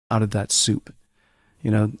out of that soup.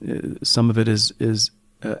 Some of it is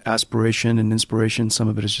aspiration and inspiration. Some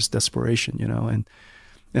of it is just desperation,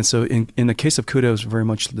 and so in the case of CUDA, it was very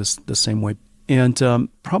much the same way. And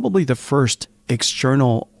probably the first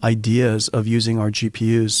external ideas of using our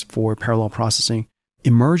GPUs for parallel processing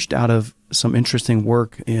emerged out of some interesting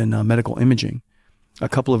work in medical imaging. A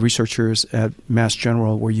couple of researchers at Mass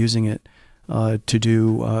General were using it to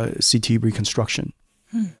do CT reconstruction.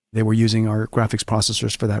 They were using our graphics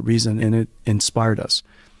processors for that reason, and it inspired us.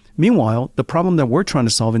 Meanwhile, the problem that we're trying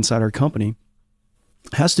to solve inside our company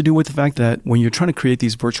has to do with the fact that when you're trying to create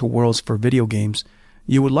these virtual worlds for video games,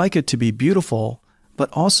 you would like it to be beautiful, but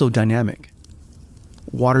also dynamic.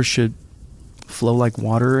 Water should flow like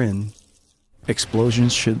water, and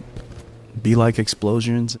explosions should be like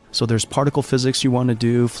explosions. So there's particle physics you want to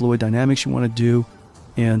do, fluid dynamics you want to do,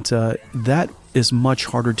 and that is much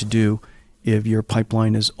harder to do if your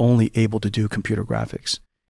pipeline is only able to do computer graphics.